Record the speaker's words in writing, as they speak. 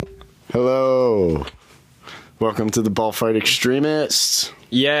Hello. Welcome to the Ball Fight Extremists.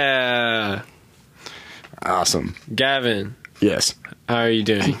 Yeah. Awesome. Gavin. Yes. How are you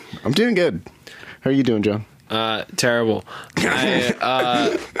doing? I'm doing good. How are you doing, John? Terrible.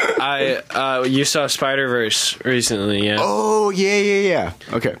 You saw Spider-Verse recently, yeah? Oh, yeah.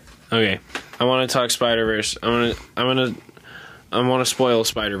 Okay. Okay. I want to talk Spider-Verse. I want to spoil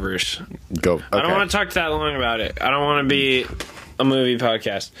Spider-Verse. Go. Okay. I don't want to talk that long about it. I don't want to be a movie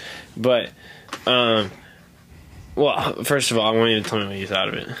podcast. But, well, first of all, I want you to tell me what you thought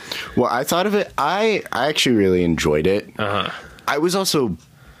of it. Well, I thought of it. I actually really enjoyed it. Uh-huh. I was also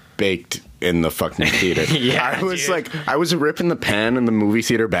baked in the fucking theater. Yeah, I was dude. I was ripping the pen in the movie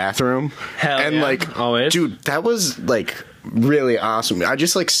theater bathroom. Hell and yeah. Always. dude, that was really awesome. I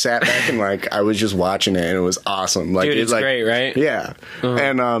just sat back and I was just watching it and it was awesome. Dude, it's great, right? Yeah. Uh-huh.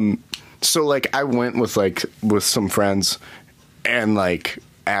 And so I went with with some friends and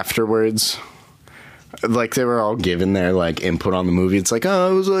afterwards they were all giving their input on the movie. It's it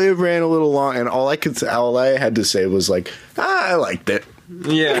ran a little long, and all I had to say was I liked it.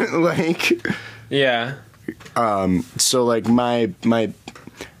 Yeah. Yeah. So my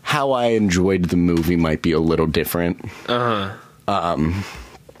how I enjoyed the movie might be a little different.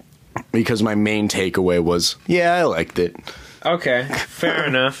 Because my main takeaway was, yeah, I liked it. Okay. Fair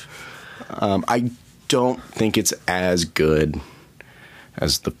enough. I don't think it's as good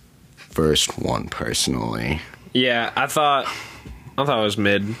as the first one, personally. Yeah, I thought it was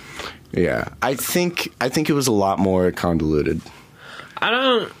mid. Yeah, I think it was a lot more convoluted. I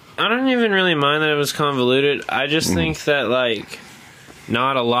don't even really mind that it was convoluted. I just think that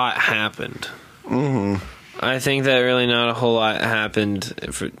not a lot happened. Mm-hmm. I think that really not a whole lot happened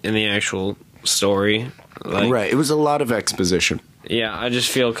in the actual story. Right, it was a lot of exposition. Yeah, I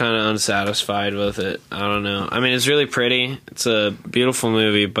just feel kind of unsatisfied with it. I don't know. I mean, it's really pretty. It's a beautiful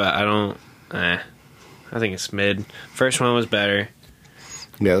movie, but I think it's mid. First one was better.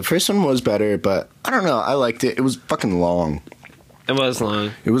 Yeah, the first one was better, but I don't know. I liked it. It was fucking long. It was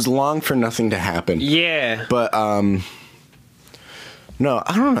long. It was long for nothing to happen. Yeah. But no,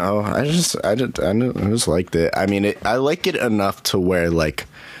 I don't know. I just liked it. I mean, I like it enough to where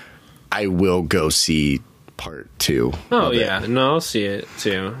I will go see part 2. Oh yeah, no, I'll see it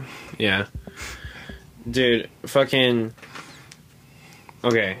too. Yeah, dude, fucking.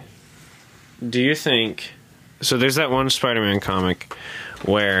 Okay, do you think? So there's that one Spider-Man comic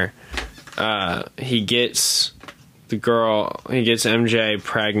where he gets MJ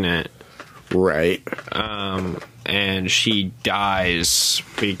pregnant, right? And she dies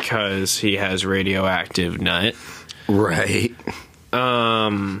because he has radioactive nut, right?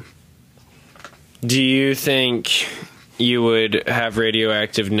 Do you think you would have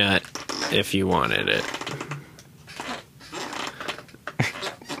radioactive nut if you wanted it?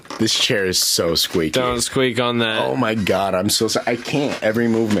 This chair is so squeaky. Don't squeak on that. Oh my god, I'm so sorry. I can't. Every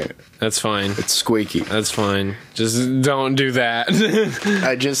movement. That's fine. It's squeaky. That's fine. Just don't do that.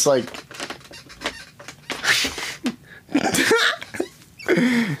 I just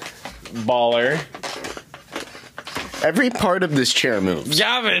Baller. Every part of this chair moves.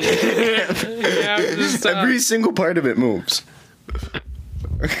 Gavin! Every single part of it moves.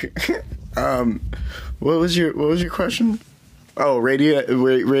 What was your question? Oh,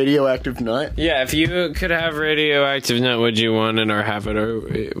 radioactive nut? Yeah, if you could have radioactive nut, would you want it or have it, or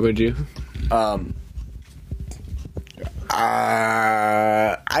would you?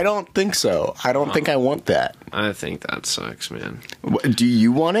 I don't think so. I don't think I want that. I think that sucks, man. Do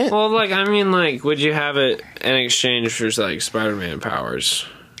you want it? Well, would you have it in exchange for, Spider-Man powers?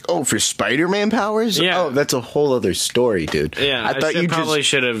 Oh, for Spider-Man powers? Yeah. Oh, that's a whole other story, dude. Yeah, I thought you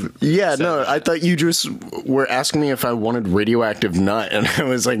should have. Yeah, no, I thought you just were asking me if I wanted radioactive nut, and I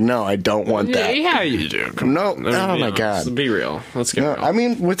was like, no, I don't want that. Yeah, you do. No, oh my god. Be real. Let's get real. I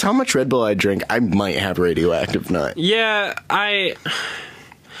mean, with how much Red Bull I drink, I might have radioactive nut. Yeah,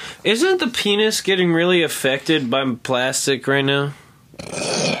 Isn't the penis getting really affected by plastic right now?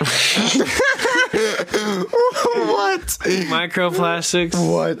 What? Microplastics?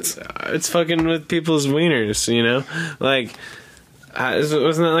 What? It's fucking with people's wieners, you know? Wasn't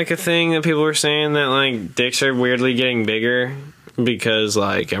that a thing that people were saying that dicks are weirdly getting bigger because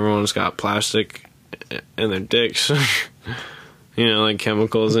everyone's got plastic in their dicks? You know,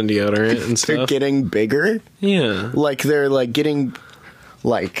 chemicals and deodorant and stuff. They're getting bigger? Yeah. They're getting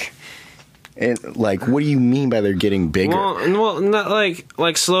And like, what do you mean by they're getting bigger? Well, not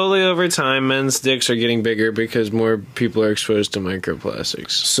like slowly over time, men's dicks are getting bigger because more people are exposed to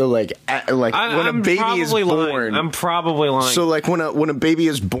microplastics. So like when a baby is born, I'm probably lying. So like when a baby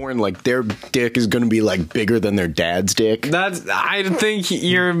is born, like their dick is going to be like bigger than their dad's dick. I think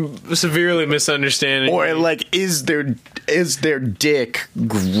you're severely misunderstanding. Or like is their dick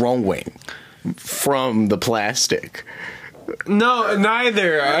growing from the plastic? No,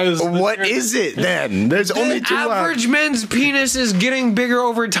 neither. What is it then? There's only two. Average men's penis is getting bigger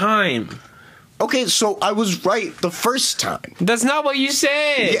over time. Okay, so I was right the first time. That's not what you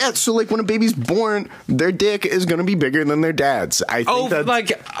said. Yeah, so like when a baby's born, their dick is gonna be bigger than their dad's. I think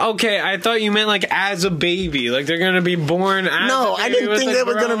that's... okay, I thought you meant like as a baby, like they're gonna be born as no, a baby I didn't think they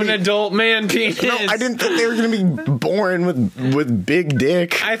were gonna be an adult man penis. No, I didn't think they were gonna be born with big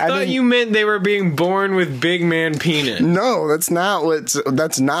dick. I thought you meant they were being born with big man penis. No, that's not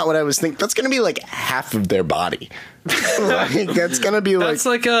what I was thinking. That's gonna be like half of their body. Like, that's gonna be like that's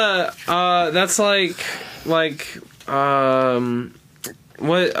like a that's like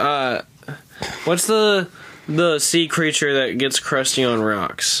what's the sea creature that gets crusty on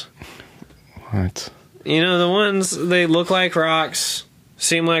rocks? What? You know, the ones, they look like rocks,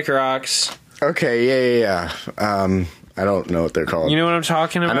 seem like rocks. Okay, yeah. I don't know what they're called. You know what I'm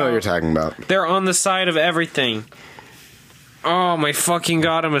talking about? I know what you're talking about. They're on the side of everything. Oh my fucking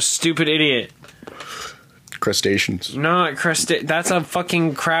god, I'm a stupid idiot. Crustaceans. Not that's a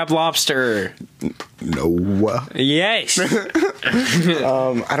fucking crab lobster. No. Yes.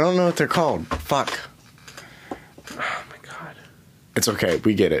 I don't know what they're called. Fuck. Oh my god. It's okay.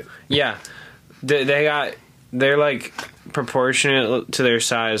 We get it. Yeah. They're like proportionate to their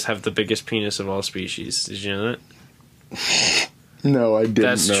size, have the biggest penis of all species. Did you know that? No, I didn't.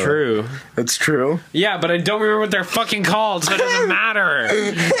 That's true. That's true? Yeah, but I don't remember what they're fucking called, so it doesn't matter.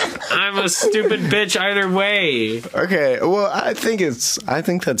 I'm a stupid bitch either way. Okay, well, I think that's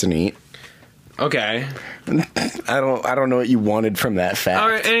neat. Okay. I don't know what you wanted from that fact.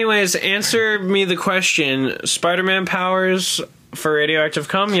 Alright, anyways, answer me the question. Spider-Man powers for radioactive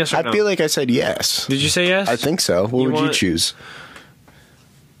cum, yes or no? I feel like I said yes. Did you say yes? I think so. What would you choose?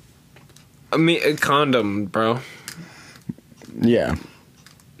 A condom, bro. Yeah.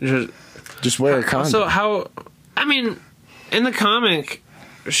 Just wear a condom. So in the comic,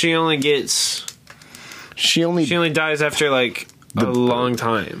 she only dies after like a long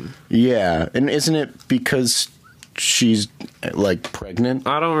time. Yeah, and isn't it because she's like pregnant?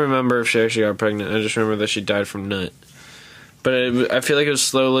 I don't remember if she actually got pregnant. I just remember that she died from nut. But I feel like it was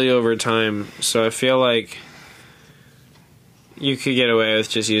slowly over time. So I feel like you could get away with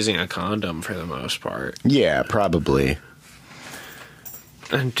just using a condom for the most part. Yeah, probably.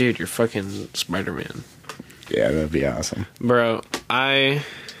 And dude, you're fucking Spider-Man. Yeah, that'd be awesome. Bro, I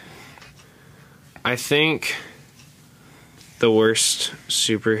think the worst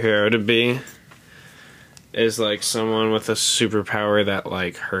superhero to be is like someone with a superpower that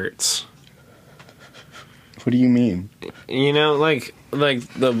like hurts. What do you mean? You know, like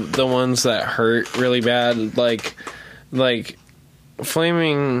the ones that hurt really bad, like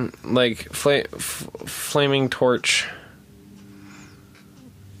flaming torch.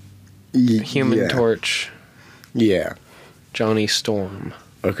 Human Torch. Yeah. Johnny Storm.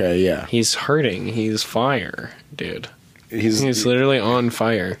 Okay, yeah. He's hurting. He's fire, dude. He's literally on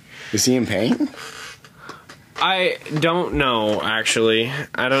fire. Is he in pain? I don't know, actually.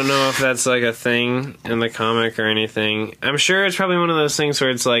 I don't know if that's like a thing in the comic or anything. I'm sure it's probably one of those things where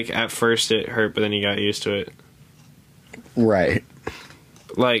it's like at first it hurt, but then you got used to it. Right.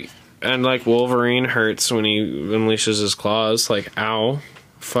 And Wolverine hurts when he unleashes his claws. Like, ow.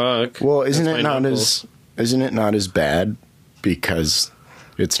 Fuck. Well, isn't it not as bad because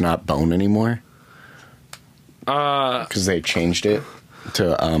it's not bone anymore? Because they changed it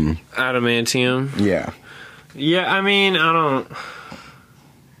to adamantium. Yeah. Yeah, I mean,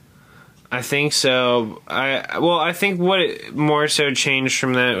 I think so. I think what it more so changed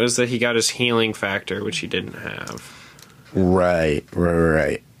from that was that he got his healing factor, which he didn't have. Right.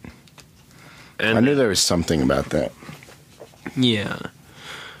 And I knew there was something about that. Yeah.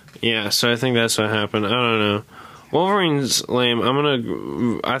 Yeah, so I think that's what happened. I don't know. Wolverine's lame.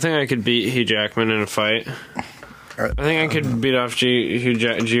 I think I could beat Hugh Jackman in a fight. I think I could beat off Hugh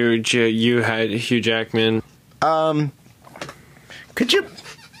Jackman. Could you?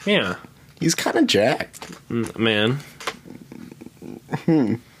 Yeah. He's kind of jacked. Man.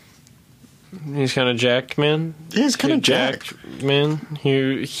 He's kind of jacked, man. He's kind of jacked. Man.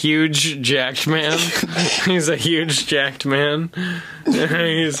 Huge jacked man. He's a huge jacked man.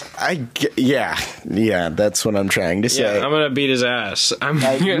 Yeah, that's what I'm trying to say. I'm gonna beat his ass.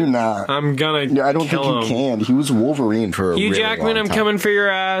 You're not. I'm gonna. I don't think you can. He was Wolverine for a Hugh really Jackman, long I'm time. coming for your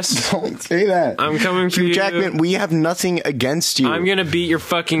ass. Don't say that. I'm coming for Hugh you. Jackman, we have nothing against you. I'm gonna beat your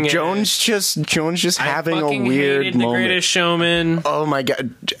fucking ass. Jones just having I a fucking weird hated The moment. Greatest Showman. Oh my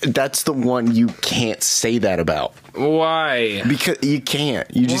god, that's the one you can't say that about. Why? Because you can't.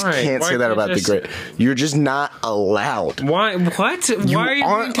 You just Why? can't Why say that can't about I the say- great. You're just not allowed. Why? What? You Why are you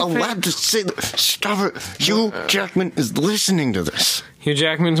aren't being allowed to say that. Stop it. Hugh Jackman is listening to this. Hugh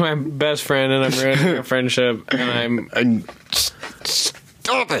Jackman's my best friend, and I'm ruining our friendship. And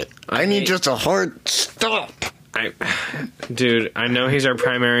Stop it. I need just a hard stop. Dude, I know he's our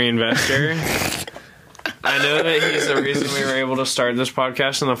primary investor. I know that he's the reason we were able to start this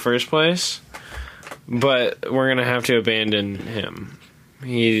podcast in the first place. But we're gonna have to abandon him.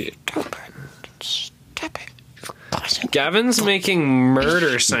 Stop it. Gavin's making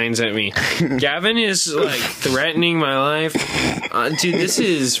murder signs at me. Gavin is like threatening my life. Dude, this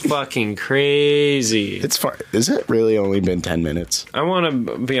is fucking crazy. It's far. Is it really only been 10 minutes? I want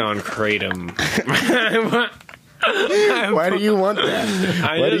to be on Kratom. Why do you want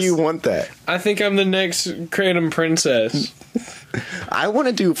that? Why do you want that? I think I'm the next Kratom princess. I want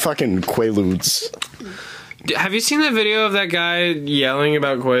to do fucking Quaaludes. Have you seen that video of that guy yelling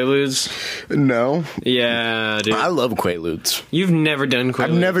about Quaaludes? No. Yeah, dude. I love Quaaludes. You've never done Quaaludes.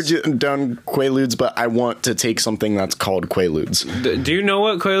 I've never done Quaaludes, but I want to take something that's called Quaaludes. Do you know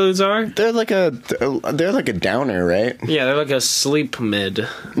what Quaaludes are? They're like a downer, right? Yeah, they're like a sleep med,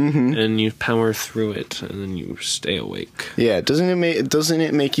 and you power through it, and then you stay awake. Yeah, doesn't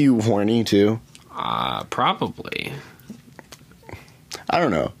it make you horny too? Probably. I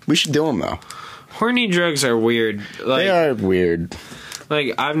don't know. We should do them though. Horny drugs are weird. Like, They are weird.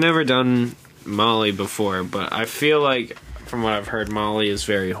 Like, I've never done Molly before, but I feel like, from what I've heard, Molly is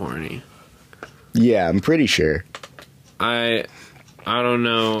very horny. Yeah, I'm pretty sure. I don't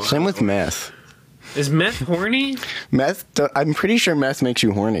know. Same with meth. Is meth horny? Meth, I'm pretty sure meth makes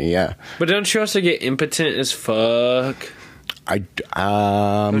you horny, yeah. But don't you also get impotent as fuck?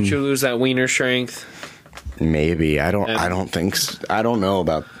 Don't you lose that wiener strength? Maybe. I don't think so. I don't know anything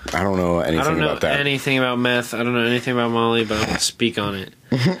about that. I don't know anything about meth. I don't know anything about Molly, but I'm going to speak on it.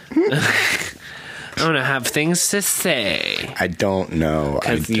 I'm going to have things to say. I don't know.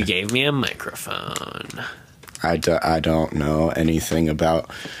 Because you gave me a microphone. I don't know anything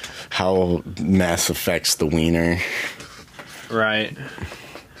about how meth affects the wiener. Right.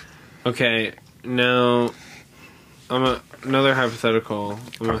 Okay, now, another hypothetical.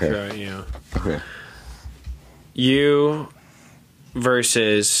 I'm going to throw at you. Okay. You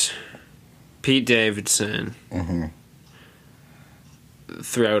versus Pete Davidson.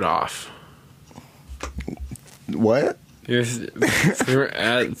 Throat off. What? Your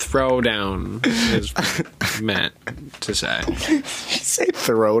throw down is meant to say. Did you say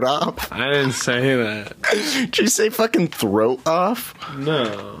throat off? I didn't say that. Did you say fucking throat off?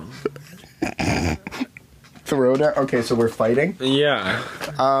 No. Throat off? Okay, so we're fighting? Yeah.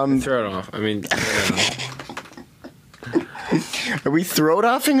 Throat off. I mean, Are we throat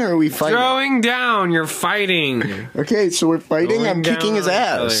offing or are we fighting? throwing down. You're fighting. Okay, so we're fighting. Going I'm kicking down his on each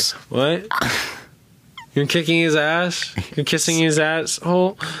ass. other. What? You're kicking his ass? You're kissing his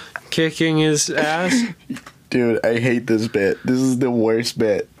asshole? Kicking his ass? Dude, I hate this bit. This is the worst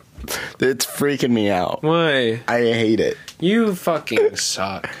bit. It's freaking me out. Why? I hate it. You fucking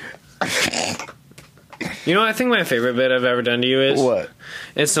suck. You know what I think my favorite bit I've ever done to you is? What?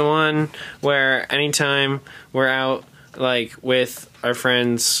 It's the one where anytime we're out, like, with our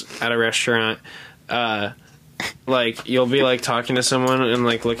friends at a restaurant, like, you'll be, like, talking to someone and,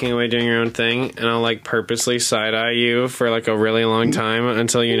 like, looking away doing your own thing, and I'll, like, purposely side-eye you for, like, a really long time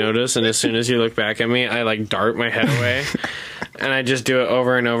until you notice, and as soon as you look back at me, I, like, dart my head away, and I just do it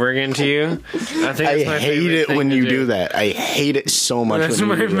over and over again to you. I think I that's my hate favorite it thing when to you do that. I hate it so much That's when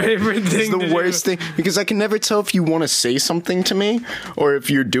you my do that. favorite thing It's to the do. worst thing because I can never tell if you want to say something to me or if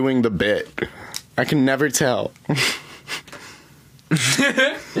you're doing the bit. I can never tell.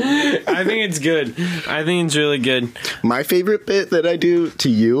 I think it's good. I think it's really good. My favorite bit that I do to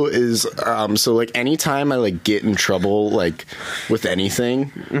you is so like anytime I like get in trouble like with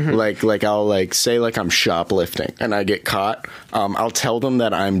anything, like I'll like say like I'm shoplifting and I get caught, I'll tell them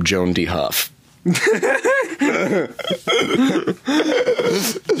that I'm Joan D. Huff.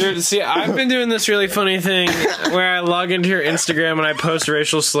 Dude, see, I've been doing this really funny thing where I log into your Instagram and I post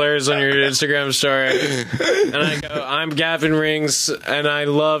racial slurs on your Instagram story. And I go, I'm Gavin Rings, and I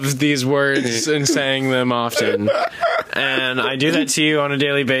love these words and saying them often. And I do that to you on a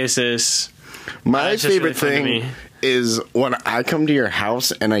daily basis. My It's just favorite really funny to thing me. is when I come to your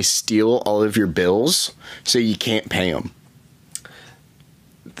house and I steal all of your bills so you can't pay them.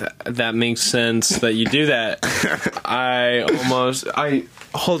 That makes sense that you do that.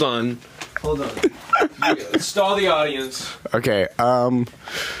 Hold on. Stall the audience. Okay,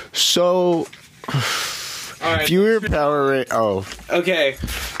 so All right. if you were Okay.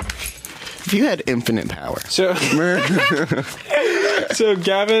 if you had infinite power. So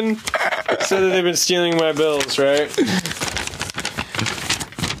Gavin said that they've been stealing my bills, right?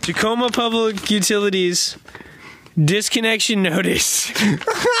 Tacoma Public Utilities disconnection notice.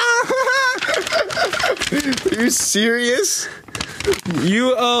 Are you serious?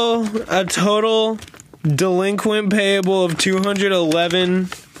 You owe a total delinquent payable of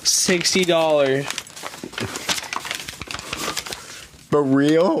 $211.60. For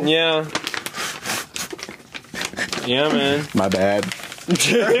real? Yeah. Yeah, man. My bad.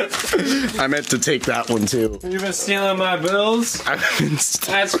 I meant to take that one too. You've been stealing my bills?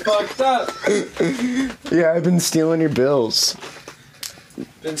 That's fucked up. Yeah, I've been stealing your bills.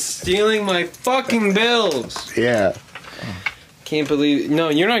 Been stealing my fucking bills. Yeah. Can't believe... No,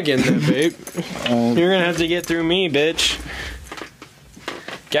 you're not getting that, babe. You're gonna have to get through me, bitch.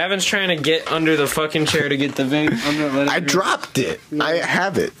 Gavin's trying to get under the fucking chair to get the vape. I dropped it. I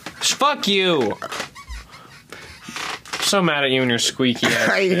have it. Fuck you. So mad at you and your squeaky ass.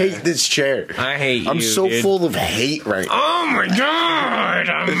 I hate this chair. I hate you. I'm so dude. full of hate right now. Oh my god,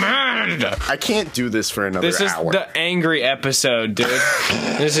 I'm mad. I can't do this for another This is hour. the angry episode, dude.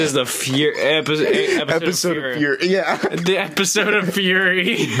 This is the episode of Fury. Yeah. The episode of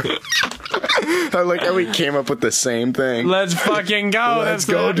Fury. I like how we came up with the same thing. Let's fucking go. Let's That's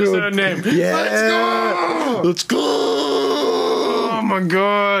go, the episode dude. name. Yeah. Let's go. Let's go. Oh my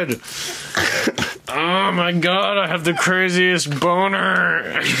god. Oh my god, I have the craziest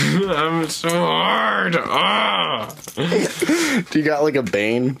boner. I'm so hard. Ah. Do you got like a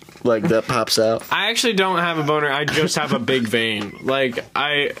vein like that pops out? I actually don't have a boner. I just have a big vein.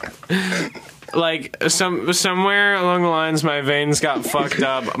 Somewhere along the lines my veins got fucked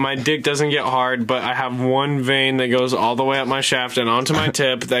up. My dick doesn't get hard, but I have one vein that goes all the way up my shaft and onto my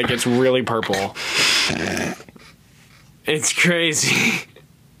tip that gets really purple. It's crazy.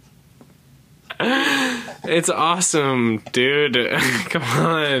 It's awesome, dude. Come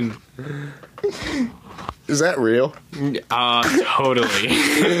on. Is that real? Totally.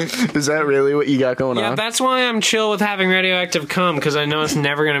 Is that really what you got going Yeah, on? that's why I'm chill with having radioactive cum, because I know it's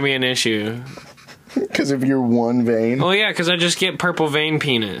never going to be an issue. Because of your one vein? Well, yeah, because I just get purple vein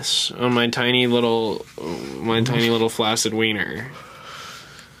penis on my tiny little flaccid wiener.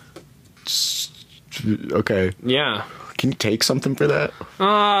 Okay. Yeah. Can you take something for that?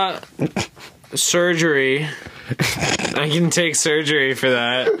 Surgery. I can take surgery for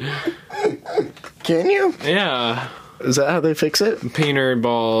that. Can you? Yeah. Is that how they fix it? Peener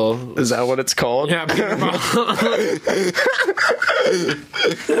ball. Is that what it's called? Yeah, peener ball.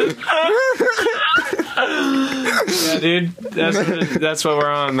 Yeah, dude. That's what we're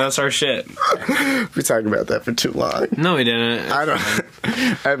on. That's our shit. We talked about that for too long. No, we didn't. I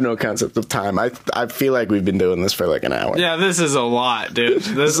have no concept of time. I feel like we've been doing this for like an hour. Yeah, this is a lot, dude.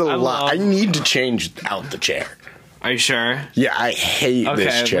 This is a lot. I need to change out the chair. Are you sure? Yeah, I hate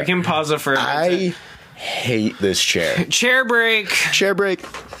this chair. We can pause it for a minute. I hate this chair. Chair break. Chair break.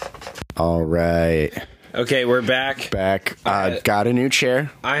 All right. Okay, we're back. Got a new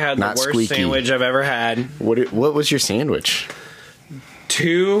chair. I had Not the worst squeaky. sandwich I've ever had. What was your sandwich?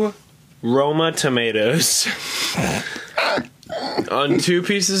 2 Roma tomatoes on 2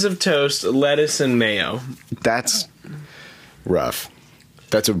 pieces of toast, lettuce and mayo. That's rough.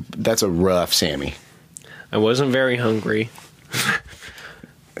 That's a rough Sammy. I wasn't very hungry.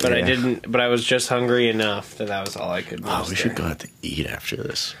 But Yeah. but I was just hungry enough that was all I could do. Oh, we should go out to eat after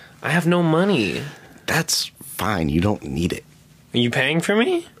this. I have no money. That's fine. You don't need it. Are you paying for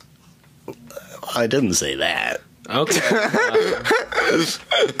me? I didn't say that. Okay.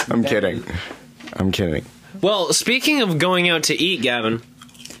 I'm kidding. Well, speaking of going out to eat, Gavin.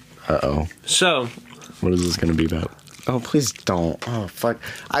 Uh-oh. So, What is this going to be about? Oh, please don't. Oh, fuck.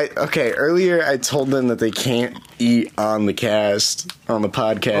 Earlier I told them that they can't eat on the podcast. on the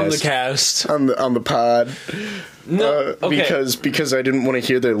cast. On the pod. No, okay. Because I didn't want to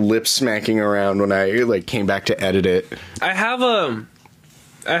hear their lips smacking around when I came back to edit it. I have a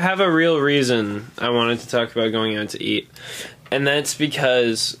real reason I wanted to talk about going out to eat. And that's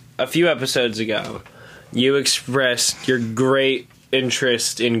because a few episodes ago, you expressed your great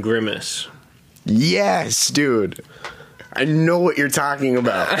interest in Grimace. Yes, dude. I know what you're talking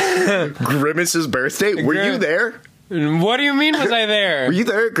about. Grimace's birthday? Were you there? What do you mean, was I there? Were you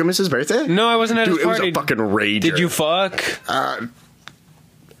there at Grimace's birthday? No, I wasn't at Dude, his it was party. a fucking rager. Did you fuck?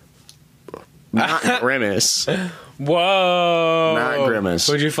 Not Grimace. Whoa. Not Grimace.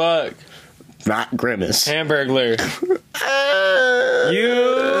 Who'd you fuck? Not Grimace. Hamburglar.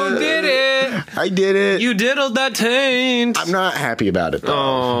 You did it. I did it. You diddled that taint. I'm not happy about it, though.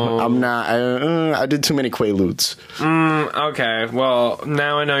 Oh. I'm not. I did too many Quaaludes. Okay, well,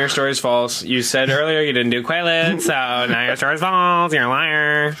 now I know your story's false. You said earlier you didn't do Quaaludes, so now your story's false. You're a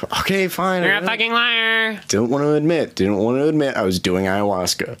liar. Okay, fine. You're a fucking liar. Didn't want to admit I was doing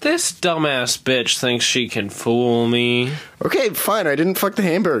ayahuasca. This dumbass bitch thinks she can fool me. Okay, fine. I didn't fuck the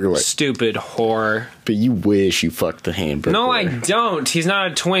hamburger. Stupid whore. But you wish you fucked the hamburger. No, I don't. He's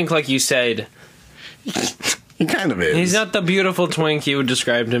not a twink like you said. He kind of is. He's not the beautiful twink you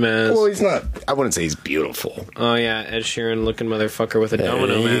described him as. Well, he's not. I wouldn't say he's beautiful. Oh, yeah, Ed Sheeran looking motherfucker with a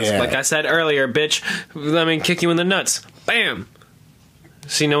domino mask. yeah. Like I said earlier, bitch, let me kick you in the nuts. Bam!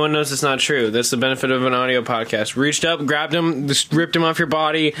 See, no one knows it's not true. That's the benefit of an audio podcast. Reached up, grabbed him, just ripped him off your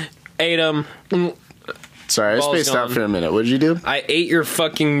body, ate him. Sorry, I Balls spaced out gone. for a minute. What did you do? I ate your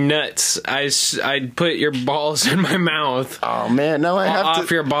fucking nuts. I put your balls in my mouth. Oh man, now I have Off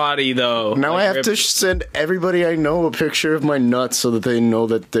to. your body, though. Now Like, I have rip- to send everybody I know a picture of my nuts so that they know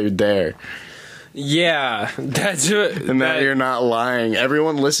that they're there Yeah, that's what. and that you're not lying.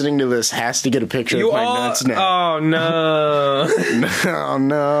 Everyone listening to this has to get a picture You of my all. nuts now. Oh no! Oh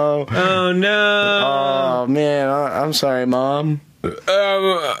no! Oh no! Oh man, I'm sorry, Mom.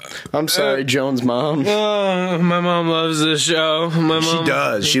 I'm sorry, Joan's mom. Oh, my mom loves this show. My mom, She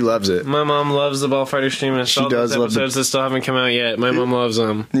does. She loves it. My mom loves the Ballfighter stream. And She does love episodes that still haven't come out yet. My mom loves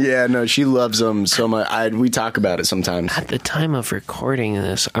them. Yeah, no, she loves them so much. We talk about it sometimes. At the time of recording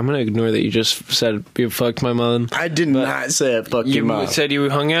this, I'm gonna ignore that you just said you fucked my mom. I did not say it. Fuck your You mom. said you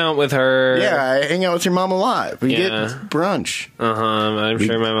hung out with her. Yeah, I hang out with your mom a lot. We Yeah. get brunch. I'm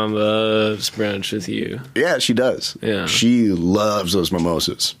sure my mom loves brunch with you. Yeah, she does. Yeah. She loves those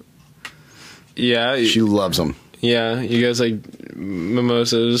mimosas. Yeah. She loves them. Yeah. You guys like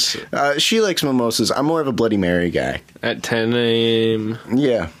mimosas She likes mimosas. I'm more of a Bloody Mary guy. at 10 a.m.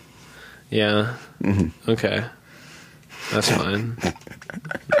 Yeah. Yeah. Mm-hmm. Okay. That's fine.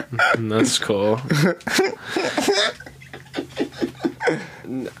 That's cool.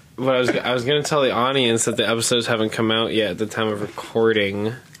 But I was gonna tell the audience that the episodes haven't come out yet at the time of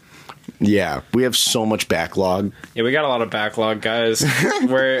recording. Yeah. We have so much backlog. Yeah, we got a lot of backlog, guys.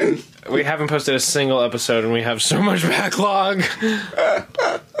 We haven't posted a single episode, and we have so much backlog.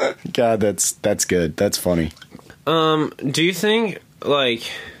 God, that's good. That's funny. Do you think like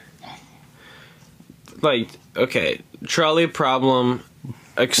okay, trolley problem,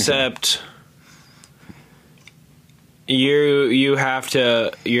 except you have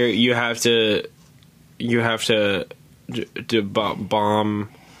to bomb.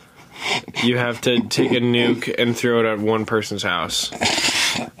 You have to take a nuke and throw it at one person's house.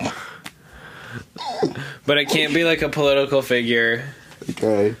 But it can't be like a political figure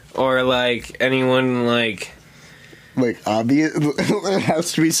Okay. or like anyone like Like, obvious. It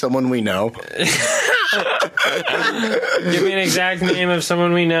has to be someone we know. give me an exact name of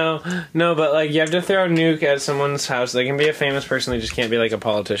someone we know. No, but like you have to throw a nuke at someone's house. They can be a famous person, they just can't be like a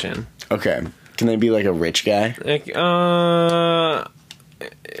politician. Okay. Can they be like a rich guy? Like Or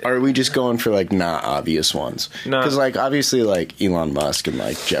are we just going for like not obvious ones? No. Because like obviously like Elon Musk and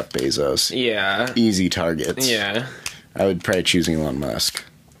like Jeff Bezos, yeah. easy targets. Yeah. I would probably choose Elon Musk.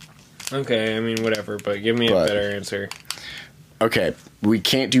 Okay, I mean whatever, but give me a But- better answer. Okay, we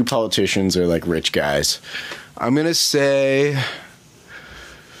can't do politicians or like rich guys. I'm gonna say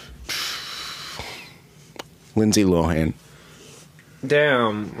Lindsay Lohan.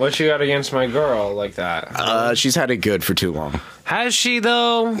 Damn, what you got against my girl like that? She's had it good for too long. Has she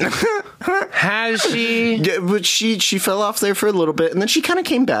though? Has she? Yeah, but she fell off there for a little bit, and then she kind of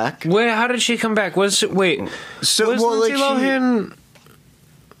came back. Wait, how did she come back? Was Lindsay Lohan?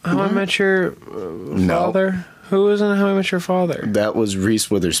 How I Met Your Father? Who was in How I Met Your Father? That was Reese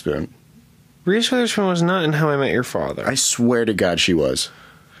Witherspoon. Reese Witherspoon was not in How I Met Your Father. I swear to God, she was.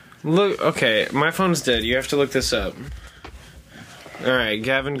 Look, okay, my phone's dead. You have to look this up. All right,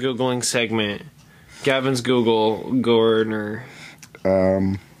 Gavin Googling segment. Gavin's Google Gorner.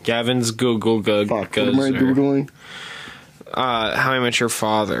 Gavin's Google Fuck, what am I Googling? How I Met Your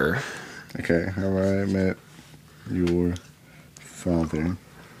Father. Okay, how I met your father.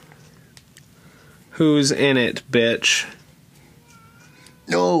 Who's in it, bitch?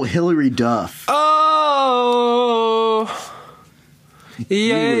 Oh, Hillary Duff. Oh!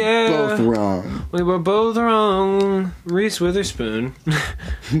 Yeah, We were both wrong. We were both wrong. Reese Witherspoon.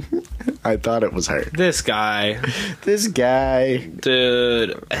 I thought it was her. This guy. This guy.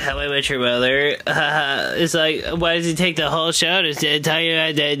 Dude. How I Met Your Mother. It's like, why does he take the whole show to tell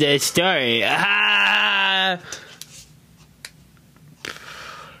you the story?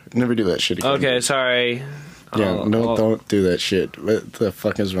 Never do that shit again. Okay, sorry. Yeah, don't do that shit. What the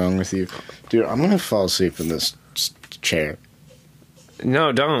fuck is wrong with you? Dude, I'm gonna fall asleep in this chair.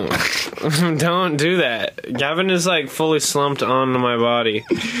 No, don't. Don't do that. Gavin is like fully slumped onto my body.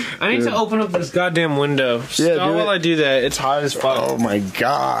 I need to open up this goddamn window. Stop while I do that. It's hot as fuck. Oh my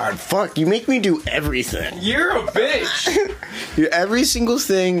god. Fuck, you make me do everything. You're a bitch. Every single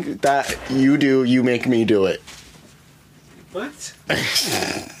thing that you do, you make me do it. What?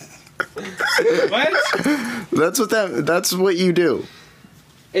 What? That's what you do.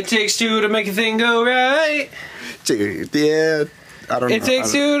 It takes two to make a thing go right. Dude, yeah. I don't know. It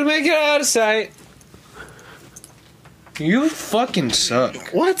takes two to make it out of sight. You fucking suck.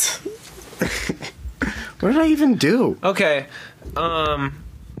 What? What did I even do? Okay.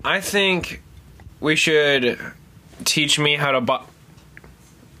 I think we should teach me how to box.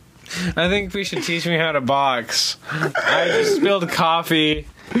 I think we should teach me how to box. I just spilled coffee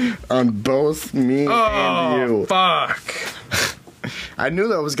on both me and you. Fuck. I knew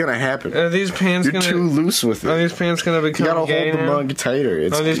that was gonna happen. Are these pants You're too loose with it. Are these pants gonna become You gotta gay hold the now? mug tighter.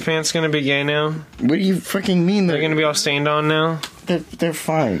 Are these pants gonna be gay now? What do you freaking mean? They're gonna be all stained on now? They're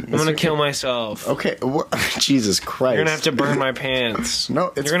fine. I'm gonna kill myself. Okay, Jesus Christ. You're gonna have to burn my pants.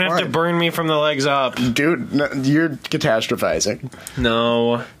 No, it's You're gonna have to burn me from the legs up. Dude, no, you're catastrophizing.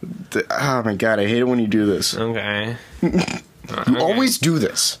 No. Oh my god, I hate it when you do this. Okay. You always do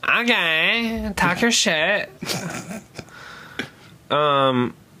this. Okay. Talk your shit.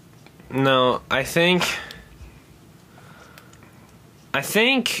 No, I think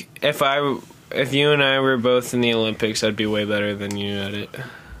if you and I were both in the Olympics, I'd be way better than you at it.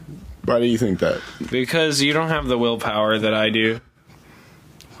 Why do you think that? Because you don't have the willpower that I do.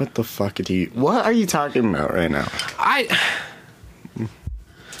 What the fuck what are you talking about right now? I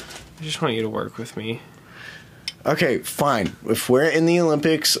just want you to work with me. Okay, fine. If we're in the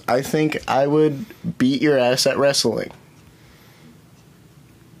Olympics, I think I would beat your ass at wrestling.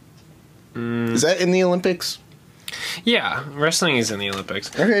 Is that in the Olympics? Yeah, wrestling is in the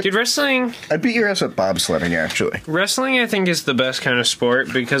Olympics. Okay. Dude, wrestling... I'd beat your ass at bobsledding, actually. Wrestling, I think, is the best kind of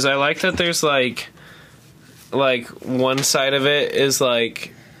sport because I like that there's, like one side of it is,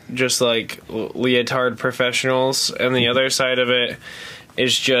 just, leotard professionals, and the other side of it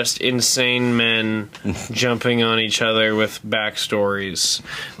is just insane men jumping on each other with backstories.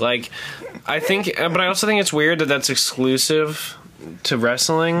 I think... But I also think it's weird that that's exclusive to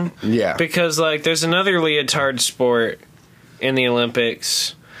wrestling. Yeah. Because, there's another leotard sport in the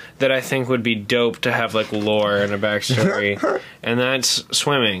Olympics that I think would be dope to have, lore and a backstory, and that's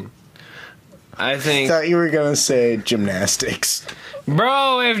swimming. I thought you were gonna say gymnastics.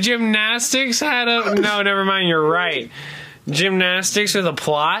 Bro, if gymnastics had a... No, never mind, you're right. Gymnastics with a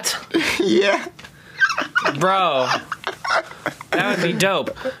plot? Yeah. Bro. That would be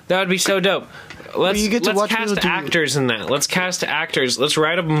dope. That would be so dope. Let's cast actors in that. Let's cast actors. Let's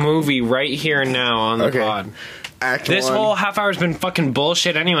write a movie right here and now on the pod. This whole half hour's been fucking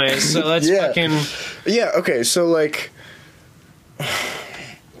bullshit anyways, so let's fucking... Yeah, okay, so, is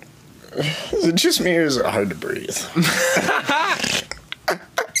it just me or is it hard to breathe?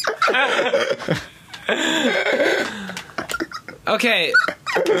 Okay.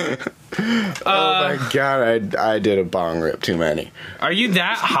 Oh my god, I did a bong rip too many. Are you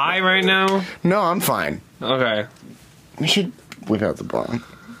that high right now? No, I'm fine. Okay. We should whip out the bong.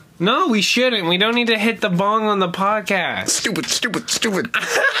 No, we shouldn't. We don't need to hit the bong on the podcast. Stupid.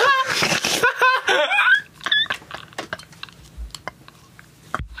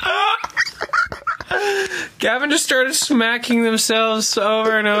 Gavin just started smacking themselves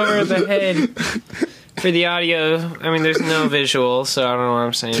over and over the head. For the audio, I mean, there's no visual, so I don't know why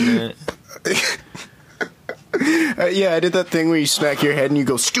I'm saying that. Yeah, I did that thing where you smack your head and you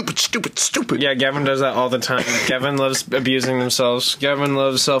go, stupid. Yeah, Gavin does that all the time. Gavin loves abusing themselves. Gavin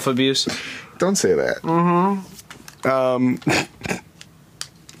loves self-abuse. Don't say that.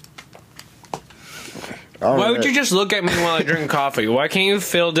 Why would you just look at me while I drink coffee? Why can't you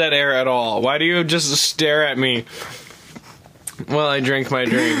fill dead air at all? Why do you just stare at me while I drink my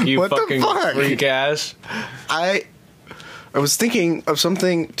drink? You fucking freak ass. I was thinking of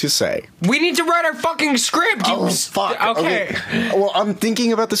something to say. We need to write our fucking script. Oh, fuck. Okay. Well, I'm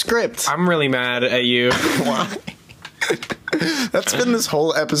thinking about the script. I'm really mad at you. Why? That's been this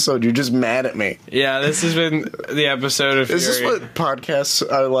whole episode. You're just mad at me. Yeah, this has been the episode of Is this Fury. what podcasts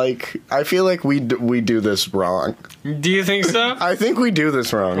are like? I feel like we do this wrong. Do you think so? I think we do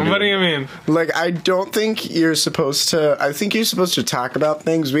this wrong. What do you mean? Like, I don't think you're supposed to. I think you're supposed to talk about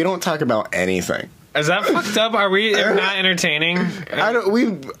things. We don't talk about anything. Is that fucked up? Are we not entertaining? I don't.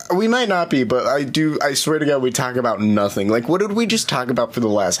 We might not be, but I do. I swear to God, we talk about nothing. Like, what did we just talk about for the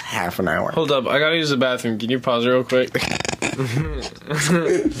last half an hour? Hold up, I gotta use the bathroom. Can you pause real quick?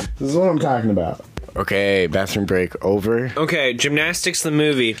 This is what I'm talking about. Okay, bathroom break over. Okay, Gymnastics the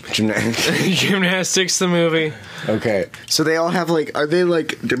movie. Gymnastics. Gymnastics the movie. Okay, so they all have like. Are they like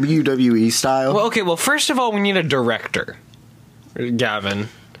WWE style? Well, okay, well, first of all, we need a director. Gavin.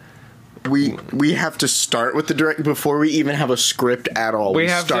 We have to start with the director before we even have a script at all. We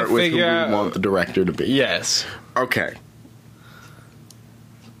have to start with who figure out- we want the director to be. Yes. Okay.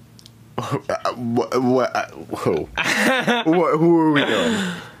 Who? Who are we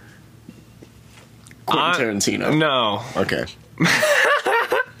doing? Quentin Tarantino. No. Okay.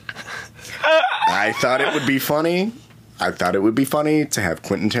 I thought it would be funny. I thought it would be funny to have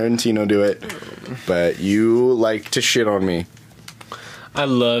Quentin Tarantino do it, but you like to shit on me. I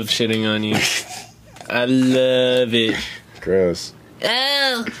love shitting on you. I love it. Gross.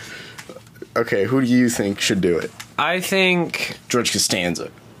 Oh. Okay, who do you think should do it? I think George Costanza.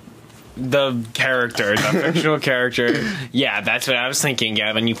 the character, the fictional character. Yeah, that's what I was thinking,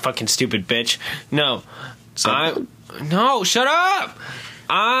 Gavin, you fucking stupid bitch. No. No, shut up!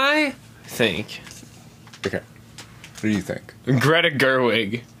 I think Okay. Who do you think? Greta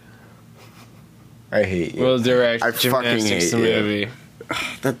Gerwig I hate you. will direct I fucking Gymnastics hate the you. movie.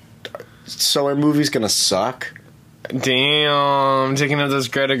 So our movie's gonna suck? Damn, I'm taking up those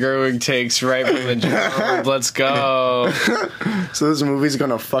Greta Gerwig takes right from the jump. Let's go. So this movie's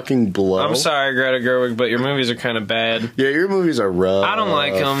gonna fucking blow? I'm sorry, Greta Gerwig, but your movies are kind of bad. Yeah, your movies are rough. I don't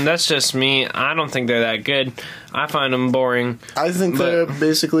like them. That's just me. I don't think they're that good. I find them boring. I think they're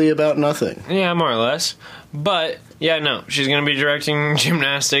basically about nothing. Yeah, more or less. But, yeah, no. She's going to be directing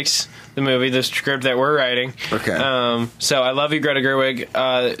Gymnastics, the movie, the script that we're writing. Okay. So I love you, Greta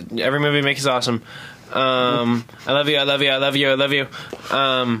Gerwig. Every movie you make is awesome. I love you, I love you, I love you, I love you.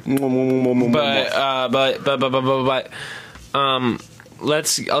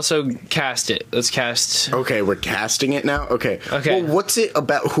 Let's also cast it. Let's cast. Okay, we're casting it now. Okay. Okay. Well, what's it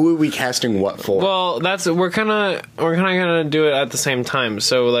about? Who are we casting what for? Well, we're kind of gonna do it at the same time.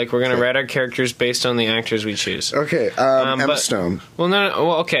 So like we're gonna write our characters based on the actors we choose. Okay. Emma Stone. Well, no.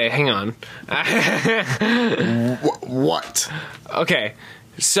 Well, okay. Hang on. What? Okay.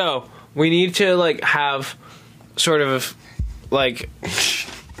 So we need to like have sort of like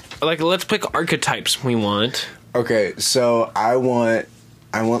let's pick archetypes we want. Okay, so I want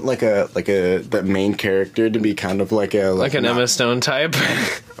like the main character to be kind of like Like an not- Emma Stone type.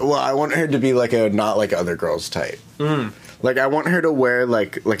 Well, I want her to be like a not like other girls type. Like I want her to wear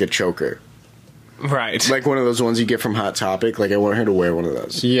like a choker, Right. like one of those ones you get from Hot Topic. Like I want her to wear one of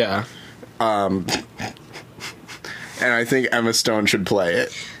those. Yeah. And I think Emma Stone should play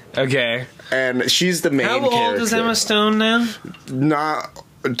it. Okay. And she's the main How character. old is Emma Stone now? Not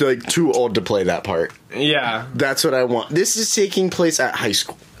like too old to play that part. Yeah. That's what I want. This is taking place at high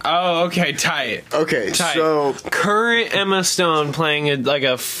school. Oh, okay. Tight. Okay, Tight. so Current Emma Stone playing a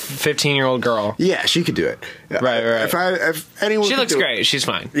 15-year-old girl. yeah, she could do it. Right. If anyone, She could looks do it- great. She's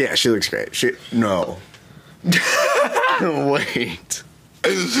fine. Yeah, she looks great. No. Wait.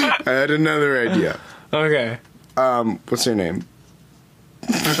 I had another idea. Okay. What's her name?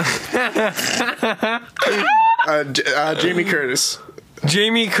 Jamie Curtis.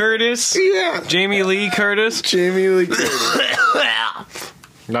 Jamie Curtis. Yeah. Jamie Lee Curtis. Jamie Lee Curtis.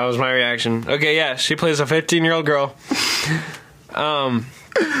 That was my reaction. Okay, yeah, she plays a 15-year-old girl.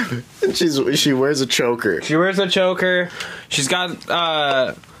 She wears a choker. She wears a choker. She's got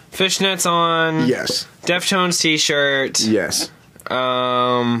fishnets on. Yes. Deftones t-shirt. Yes.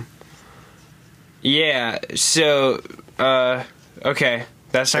 Yeah. So, okay,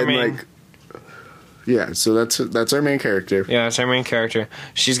 that's our And main. like, yeah. So that's our main character. Yeah, that's our main character.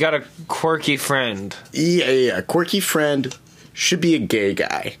 She's got a quirky friend. Yeah. Quirky friend should be a gay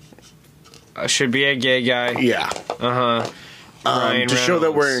guy. Should be a gay guy. Yeah. Ryan To show that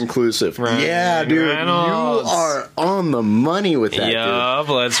Reynolds. we're inclusive. Ryan Yeah, dude. Reynolds. You are on the money with that, Yup,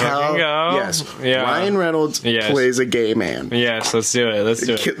 dude. let's fucking go. Yes. Yeah. Ryan Reynolds Yes. plays a gay man. Yes, let's do it. Let's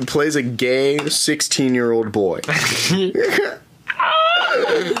do it. Plays a gay 16-year-old boy.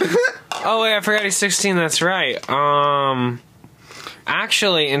 Oh wait, I forgot he's 16. That's right.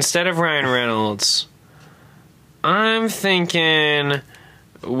 Actually, instead of Ryan Reynolds, I'm thinking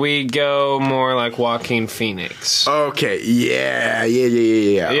we go more like Joaquin Phoenix. Okay, yeah.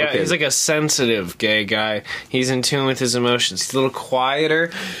 Yeah, Okay. he's like a sensitive gay guy. He's in tune with his emotions. He's a little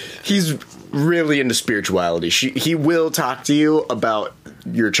quieter. He's really into spirituality. He will talk to you about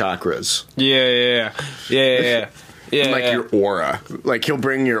your chakras. Yeah. Like your aura. Like he'll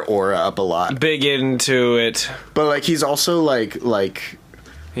bring your aura up a lot. Big into it. But like he's also like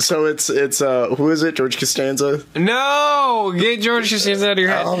so it's who is it? George Costanza? No! Get George Costanza out of your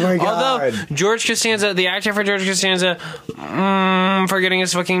head. Oh my God. Although, George Costanza, the actor for George Costanza, forgetting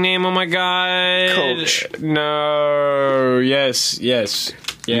his fucking name, oh my God. Coach. No. Yes.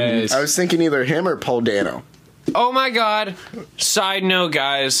 I was thinking either him or Paul Dano. Oh my God. Side note,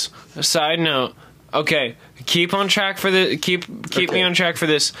 guys. Side note. Okay, keep on track for the keep me on track for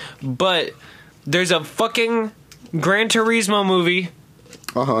this. But there's a fucking Gran Turismo movie.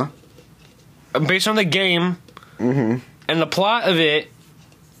 Based on the game. And the plot of it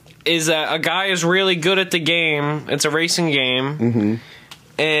is that a guy is really good at the game. It's a racing game.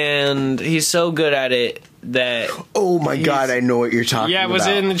 And he's so good at it that... Oh my God, I know what you're talking about. Yeah, was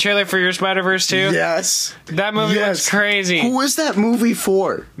it in the trailer for your Spider-Verse too? Yes. That movie was crazy. Who is that movie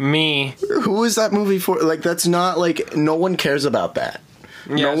for? Me. Who is that movie for? Like, that's not, like, no one cares about that.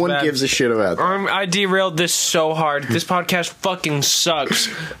 Yeah, no one bad. gives a shit about that. I derailed this so hard. This podcast fucking sucks.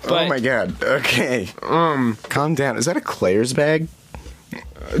 But, oh my God. Okay. Calm down. Is that a Claire's bag?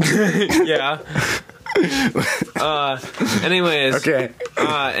 Yeah. Anyways. Okay.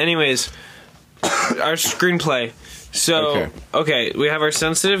 Anyways. Our screenplay. So, okay, we have our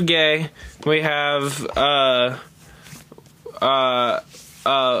sensitive gay. We have,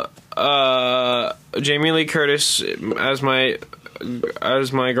 Jamie Lee Curtis as my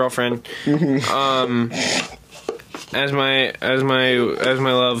girlfriend. As my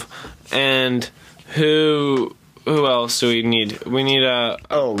love. And who else do we need? We need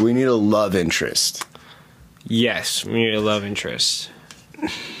we need a love interest. Yes, we need a love interest.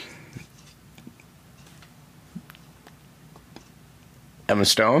 Emma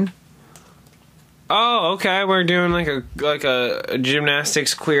Stone? Oh, okay. We're doing like a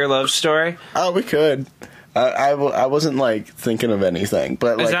gymnastics queer love story. Oh, we could. I wasn't like thinking of anything,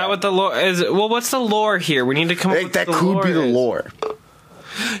 but like, is that what the lore is? Well, what's the lore here? We need to come up with that the could lore be the is. lore.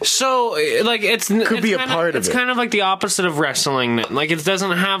 So, like, it's be a kinda, part of it's it. kind of like the opposite of wrestling. Like, it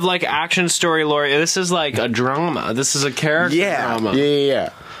doesn't have like action story lore. This is like a drama. This is a character drama. Yeah.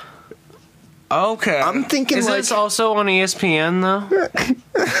 Okay. I'm thinking is like this also on ESPN though?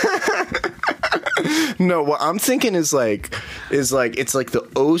 No, what I'm thinking is like it's like the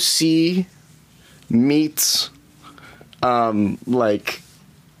OC meets like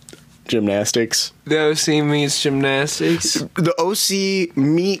gymnastics. The OC meets gymnastics. The OC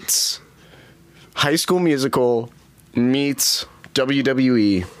meets High School Musical meets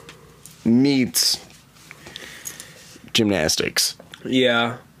WWE meets gymnastics.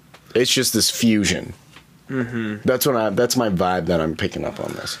 Yeah. It's just this fusion. That's my vibe that I'm picking up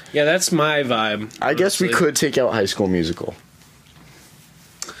on this. Yeah, that's my vibe. I guess we could take out High School Musical.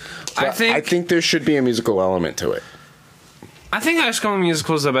 I think there should be a musical element to it. I think High School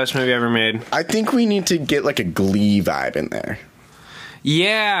Musical is the best movie ever made. I think we need to get like a Glee vibe in there.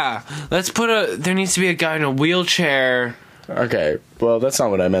 Yeah, there needs to be a guy in a wheelchair Okay, well that's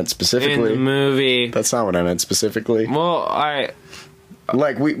not what I meant in specifically. the movie. That's not what I meant specifically. Well,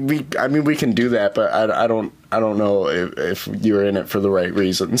 Like we can do that, but I don't know if you're in it for the right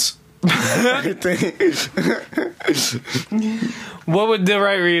reasons. I think what would the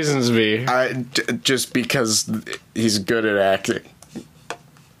right reasons be? just because he's good at acting.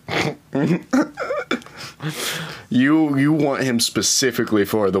 You want him specifically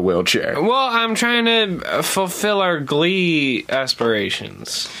for the wheelchair. Well, I'm trying to fulfill our Glee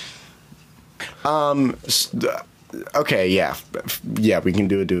aspirations. Okay, yeah, we can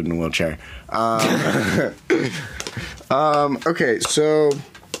do a dude in a wheelchair. Okay, so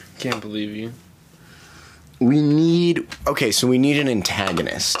Can't believe you. we need an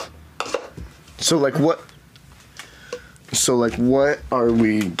antagonist. So what are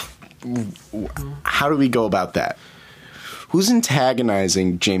we? How do we go about that? Who's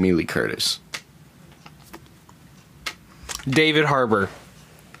antagonizing Jamie Lee Curtis? David Harbour.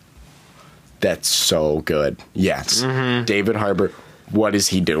 That's so good. Yes, David Harbour. What is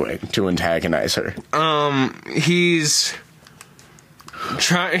he doing to antagonize her? He's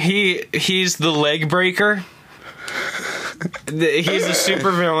the leg breaker. He's a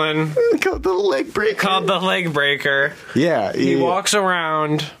supervillain Called the leg breaker. called the leg breaker. Yeah, He walks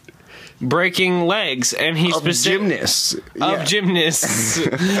around breaking legs, and he's gymnasts. of gymnasts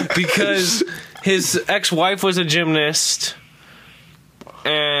because his ex-wife was a gymnast.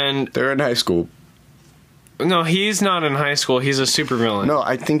 And They're in high school. no, he's not in high school. He's a supervillain. No,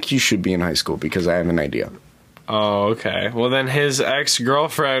 I think you should be in high school because I have an idea. Oh, okay. Well, then his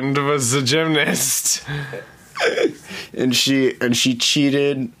ex-girlfriend was a gymnast. And she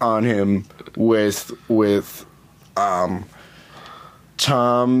cheated on him with Tom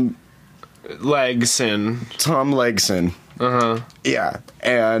Legson. Yeah,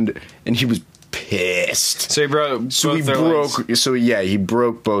 and he was pissed. So he broke. He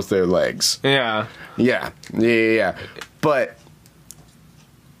broke both their legs. Yeah. Yeah. But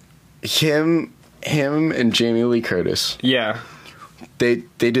him and Jamie Lee Curtis, Yeah. they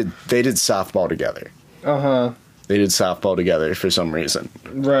did softball together. They did softball together for some reason.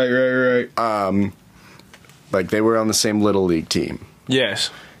 Right. Like they were on the same little league team. Yes.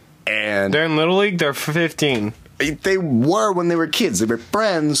 And They're in Little League. They're 15. they were when they were kids. They were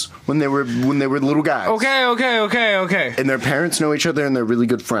friends when they were little guys. Okay. And their parents know each other and they're really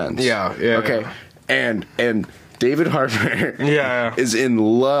good friends. Yeah. Okay. And David Harbour Yeah. is in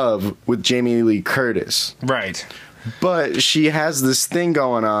love with Jamie Lee Curtis. Right. But she has this thing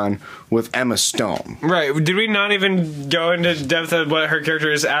going on with Emma Stone. Right. Did we not even go into depth of what her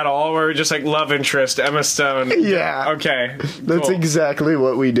character is at all? Or just like love interest, Emma Stone? Yeah. Okay. That's cool. exactly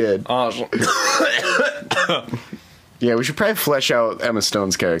what we did. Awesome. Yeah, we should probably flesh out Emma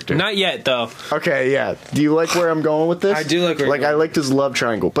Stone's character. Not yet, though. Okay, yeah. Do you like where I'm going with this? I do like where you're I going. liked his love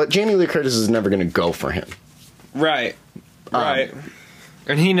triangle. But Jamie Lee Curtis is never going to go for him. Right.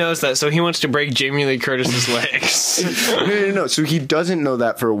 And he knows that, so he wants to break Jamie Lee Curtis's legs. No. So he doesn't know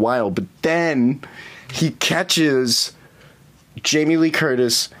that for a while, but then he catches Jamie Lee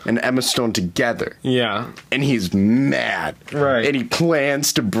Curtis and Emma Stone together. Yeah. And he's mad. Right. And he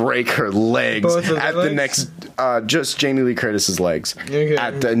plans to break her legs Both of at the the legs? next, just Jamie Lee Curtis's legs. Okay.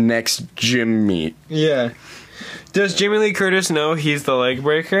 At the next gym meet. Yeah. Does Jamie Lee Curtis know he's the leg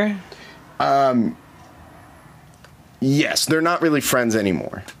breaker? Yes, they're not really friends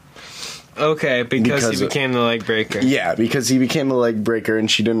anymore. Okay, because Because he became the leg breaker. Yeah, because he became the leg breaker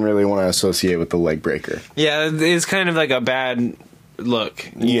and she didn't really want to associate with the leg breaker. Yeah, it's kind of like a bad look.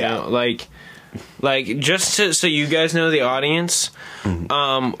 You Yeah. know? Like just so you guys know, the audience,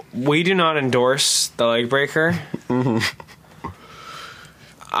 we do not endorse the leg breaker.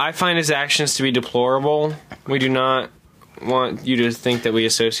 I find his actions to be deplorable. We do not want you to think that we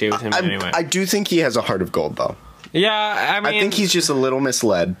associate with him in any way. I do think he has a heart of gold, though. Yeah, I mean... I think he's just a little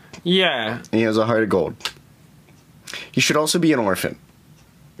misled. Yeah. And he has a heart of gold. He should also be an orphan.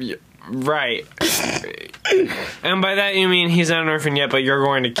 Right. And by that you mean he's not an orphan yet, but you're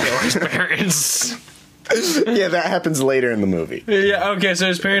going to kill his parents. Yeah, that happens later in the movie. Yeah, okay, so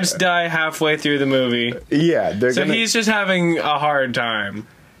his parents die halfway through the movie. Yeah, they're So gonna... he's just having a hard time.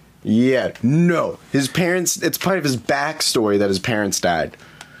 Yeah, no. His parents... It's part of his backstory that his parents died.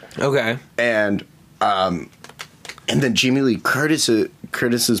 Okay. And then Jamie Lee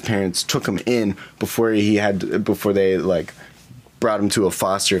Curtis's parents took him in before they like brought him to a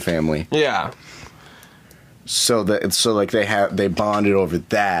foster family. Yeah. So they bonded over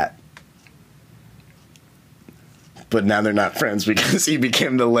that. But now they're not friends because he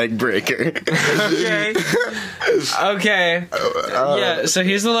became the leg breaker. Okay. Yeah, so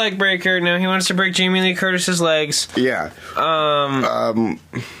he's the leg breaker. Now he wants to break Jamie Lee Curtis's legs. Yeah.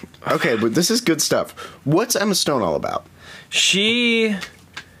 Okay, but this is good stuff. What's Emma Stone all about? She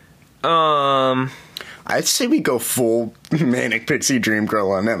I'd say we go full manic pixie dream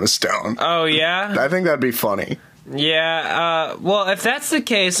girl on Emma Stone. Oh yeah? I think that'd be funny. Yeah, well, if that's the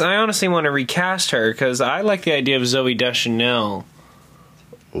case, I honestly want to recast her, because I like the idea of Zooey Deschanel.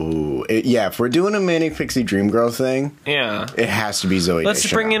 Ooh, if we're doing a manic pixie dream girl thing, Yeah. it has to be Zooey Let's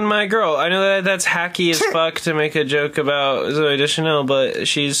Deschanel. bring in my girl. I know that that's hacky as fuck to make a joke about Zooey Deschanel, but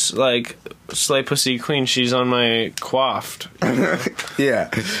she's like Slay Pussy Queen. She's on my coiffed. Yeah.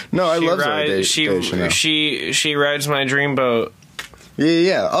 No, I love Zooey Deschanel. She rides my dreamboat.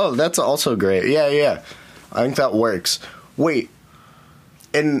 Yeah. Oh, that's also great. Yeah. I think that works. Wait.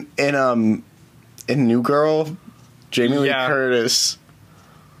 In New Girl, Jamie Lee Curtis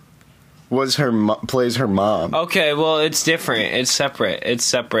plays her mom. Okay, well, it's different. It's separate.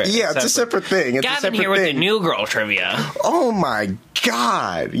 Yeah, it's a separate thing. It's a Gavin separate here with the thing. New Girl trivia. Oh my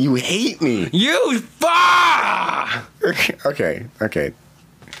god, you hate me. You fuck! Okay.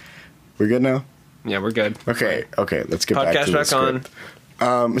 We're good now? Yeah, we're good. Okay, let's get back to Podcast the back on.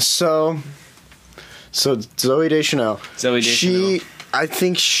 script. So Zooey Deschanel. I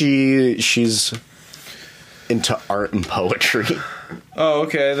think she's into art and poetry. Oh,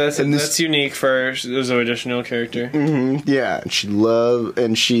 okay. That's unique for the Zooey Deschanel character. Yeah, she loves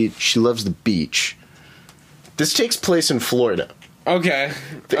the beach. This takes place in Florida. Okay.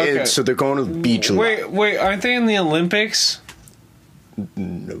 Okay. And so they're going to the beach a lot. Wait, aren't they in the Olympics?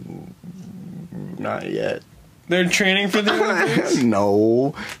 No, not yet. They're training for the Olympics?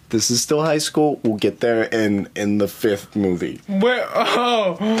 No, this is still high school. We'll get there in the 5th movie. But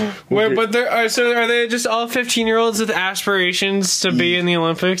are they just all 15-year-olds with aspirations to be in the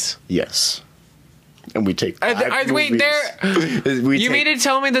Olympics? Yes. And we take 5 wait, movies. You mean to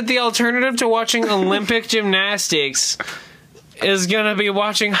tell me that the alternative to watching Olympic gymnastics is gonna be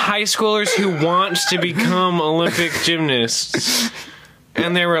watching high schoolers who want to become Olympic gymnasts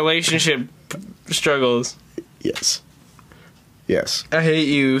and their relationship struggles? Yes. Yes. I hate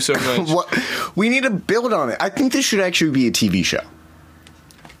you so much. What? We need to build on it. I think this should actually be a TV show.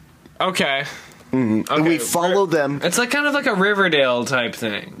 Okay. Mm-hmm. And we follow them. It's like kind of like a Riverdale type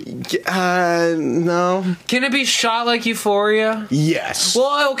thing. No. Can it be shot like Euphoria? Yes.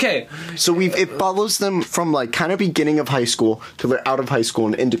 Well, okay. So it follows them from like kind of beginning of high school till they're out of high school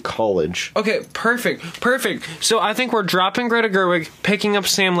and into college. Okay, perfect. So I think we're dropping Greta Gerwig, picking up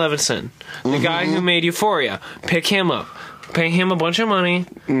Sam Levinson, the guy who made Euphoria. Pick him up. Pay him a bunch of money.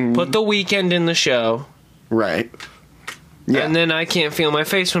 Put The Weeknd in the show. Right. Yeah. And then I can't feel my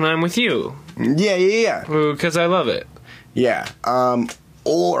face when I'm with you. Yeah. Because I love it. Yeah.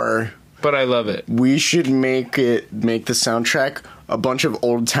 Or... But I love it. We should make the soundtrack a bunch of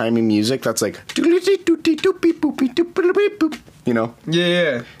old-timey music that's like... You know?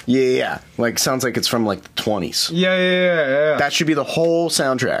 Yeah. Yeah. Like, sounds like it's from, like, the 20s. Yeah. That should be the whole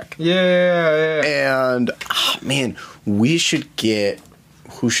soundtrack. Yeah. And, oh, man, we should get...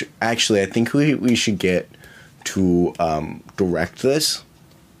 Actually, I think we should get to direct this.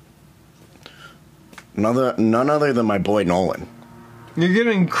 None other than my boy Nolan. You're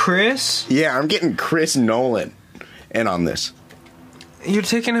getting Chris? Yeah, I'm getting Chris Nolan in on this. You're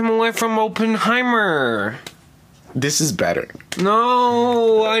taking him away from Oppenheimer. This is better.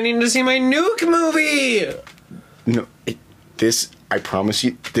 No, I need to see my Nuke movie. No, I promise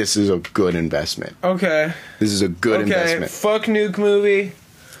you, this is a good investment. Okay. This is a good investment. Fuck Nuke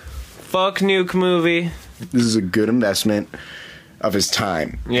movie. This is a good investment of his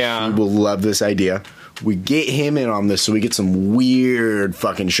time. Yeah. He will love this idea. We get him in on this so we get some weird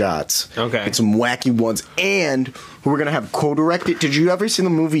fucking shots. Okay. Get some wacky ones. And we're going to have co-directed. Did you ever see the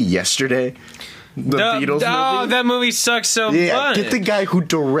movie Yesterday? The Beatles movie? Oh, that movie sucks so much. Get the guy who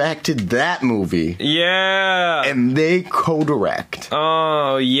directed that movie. Yeah. And they co-direct.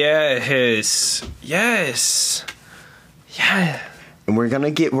 Oh, yes. Yeah. And we're gonna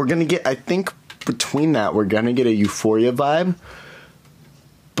get I think between that we're gonna get a Euphoria vibe.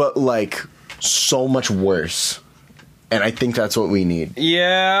 But like so much worse. And I think that's what we need.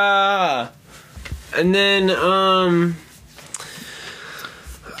 Yeah. And then I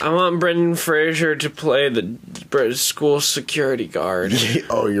want Brendan Fraser to play the school security guard.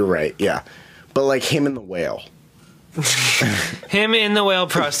 Oh, you're right. Yeah. But like him in the whale. Him in the whale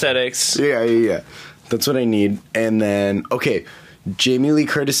prosthetics. Yeah. That's what I need. And then okay, Jamie Lee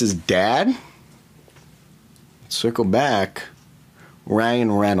Curtis's dad. Circle back.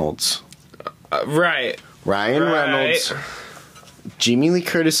 Ryan Reynolds. Right. Ryan Reynolds. Jamie Lee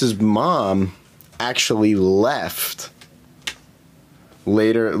Curtis's mom actually left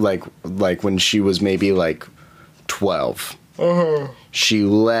later, like when she was maybe like 12. She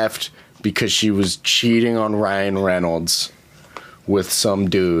left because she was cheating on Ryan Reynolds with some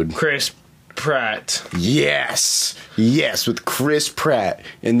dude. Chris Pratt. Yes, with Chris Pratt.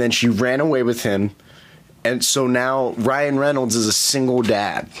 And then she ran away with him. And so now Ryan Reynolds is a single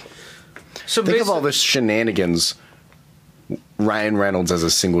dad. So think of all the shenanigans Ryan Reynolds as a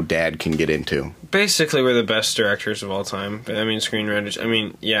single dad can get into. Basically, we're the best directors of all time. Screenwriters.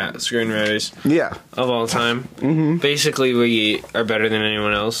 Screenwriters. Yeah. Of all time. Mm-hmm. Basically, we are better than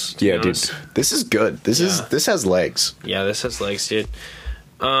anyone else. Yeah, dude. This is good. This has legs. Yeah, this has legs, dude.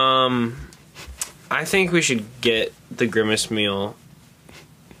 I think we should get the Grimace meal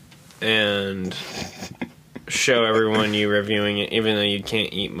and show everyone you reviewing it, even though you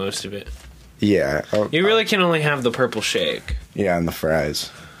can't eat most of it. Yeah. You really can only have the purple shake. Yeah, and the fries.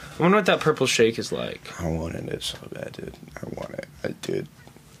 I wonder what that purple shake is like. I wanted it so bad, dude. I want it. I did.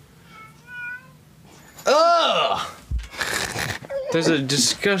 Ugh! There's a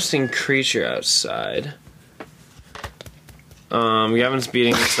disgusting creature outside. Gavin's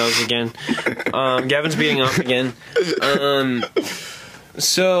beating themselves again. Gavin's beating up again.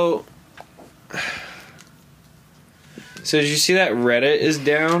 So did you see that Reddit is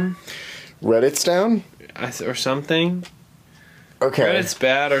down? Reddit's down? Or something? Okay. Reddit's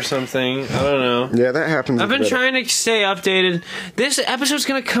bad or something. I don't know. Yeah, that happens. I've been trying to stay updated. This episode's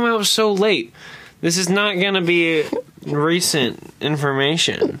gonna come out so late. This is not gonna be recent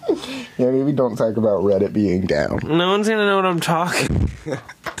information. Yeah, maybe don't talk about Reddit being down. No one's gonna know what I'm talking about.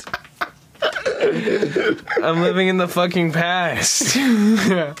 I'm living in the fucking past.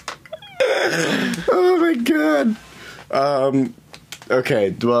 Oh my god.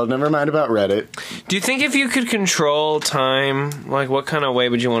 Okay, well, never mind about Reddit. Do you think if you could control time, like, what kind of way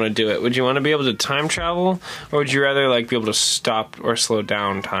would you want to do it? Would you want to be able to time travel, or would you rather, like, be able to stop or slow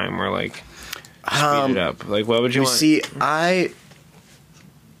down time, or, like, speed it up? Like, what would you want? See,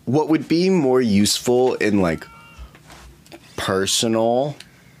 what would be more useful in, like, personal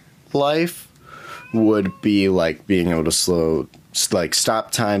life would be, like, being able to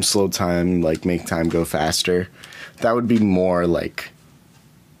stop time, slow time, like, make time go faster. That would be more, like,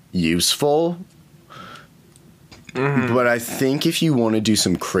 useful. Mm-hmm. But I think if you want to do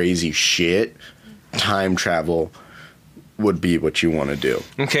some crazy shit, time travel would be what you want to do.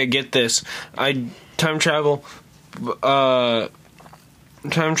 Okay, get this. Time travel,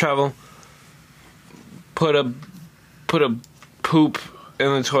 put a poop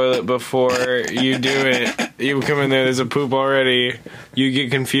in the toilet before you do it. You come in there's a poop already. You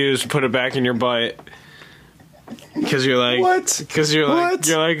get confused, put it back in your butt. Because you're like, what? Because you're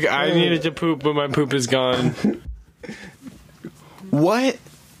like, I needed to poop, but my poop is gone. What,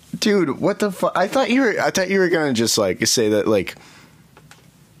 dude? What the fuck? I thought you were gonna just like say that like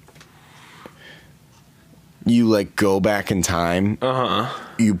you like go back in time.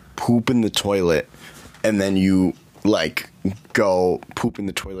 You poop in the toilet, and then you like go poop in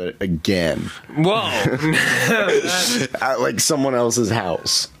the toilet again. Whoa! At like someone else's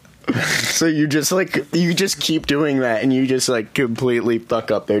house. So you just keep doing that, and you just like completely fuck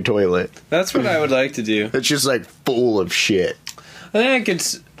up their toilet. That's what I would like to do. It's just like full of shit. I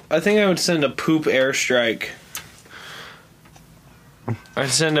think I would send a poop airstrike. I'd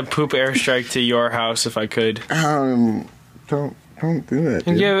send a poop airstrike to your house if I could. Don't do that.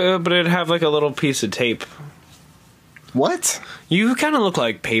 Dude. Yeah, but it'd have like a little piece of tape. What? You kind of look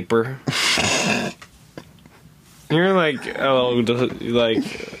like paper. You're like,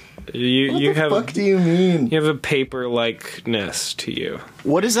 like. You have. What the fuck do you mean? You have a paper likeness to you.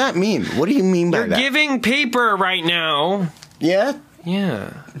 What does that mean? What do you mean by that? You're giving paper right now. Yeah?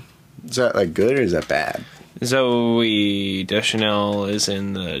 Yeah. Is that like good or is that bad? Zoe Deschanel is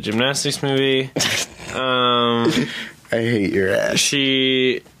in the gymnastics movie. I hate your ass.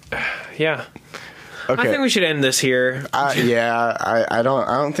 Yeah. Okay. I think we should end this here. I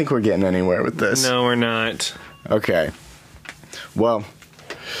don't think we're getting anywhere with this. No, we're not. Okay. Well,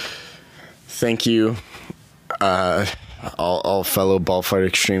 thank you, all fellow ball fight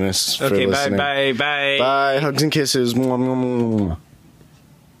extremists. Okay, for listening. bye. Bye. Hugs and kisses. Mwah, mwah, mwah.